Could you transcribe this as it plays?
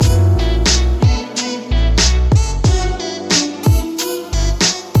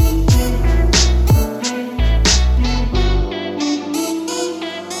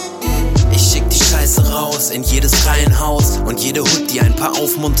paar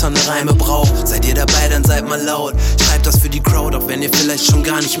aufmunternde Reime braucht. Seid ihr dabei, dann seid mal laut. Schreibt das für die Crowd, auch wenn ihr vielleicht schon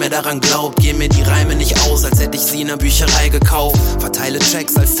gar nicht mehr daran glaubt. Geh mir die Reime nicht aus, als hätte ich sie in der Bücherei gekauft. Verteile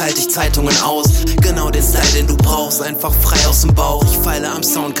Tracks, als teilte ich Zeitungen aus. Genau den Style, den du brauchst, einfach frei aus dem Bauch. Ich feile am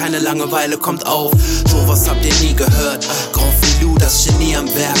Sound, keine Langeweile kommt auf. Sowas habt ihr nie gehört. Grand Filou, das Genie am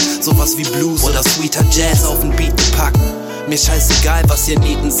Werk. Sowas wie Blues oder sweeter Jazz auf den Beat gepackt. Mir scheißegal, was ihr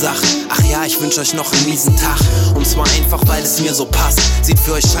Nieten sagt. Ach ja, ich wünsch euch noch einen miesen Tag. Und zwar einfach, weil es mir so passt. Sieht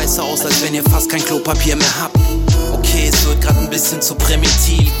für euch scheiße aus, als wenn ihr fast kein Klopapier mehr habt. Okay, es wird grad ein bisschen zu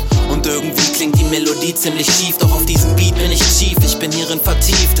primitiv. Und irgendwie klingt die Melodie ziemlich tief. Doch auf diesem Beat bin ich chief, ich bin hierin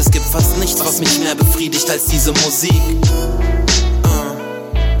vertieft. Es gibt fast nichts, was mich mehr befriedigt als diese Musik.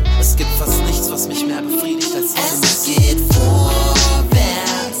 Es gibt fast nichts, was mich mehr befriedigt als diese Musik. Es geht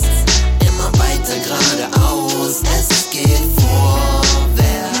vorwärts, immer weiter geradeaus. Es geht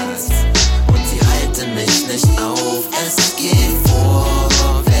vorwärts und sie halten mich nicht auf. Es geht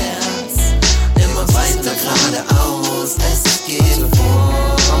vorwärts, immer weiter geradeaus. Es geht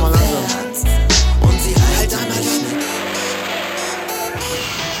vorwärts und sie halten mich nicht.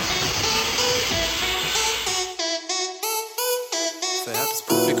 Verehrtes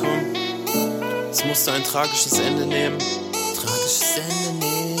Publikum, es musste ein tragisches Ende nehmen. Tragisches Ende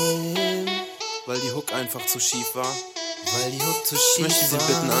nehmen, Weil die Hook einfach zu schief war. weil die Hook zu Ich schief möchte Sie war.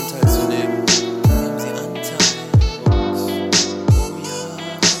 bitten, Anteil zu nehmen.